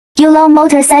Yulong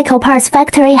Motorcycle Parts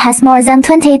Factory has more than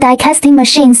 20 die casting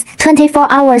machines,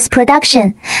 24 hours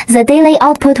production. The daily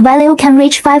output value can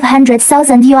reach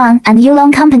 500,000 yuan, and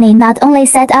Yulong Company not only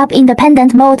set up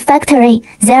independent mold factory,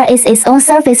 there is its own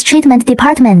surface treatment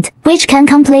department, which can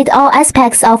complete all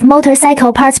aspects of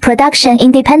motorcycle parts production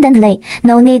independently.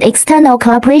 No need external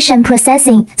cooperation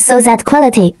processing, so that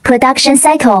quality, production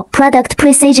cycle, product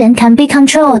precision can be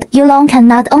controlled. Yulong can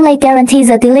not only guarantee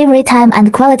the delivery time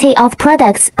and quality of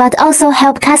products, but also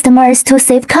help customers to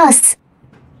save costs.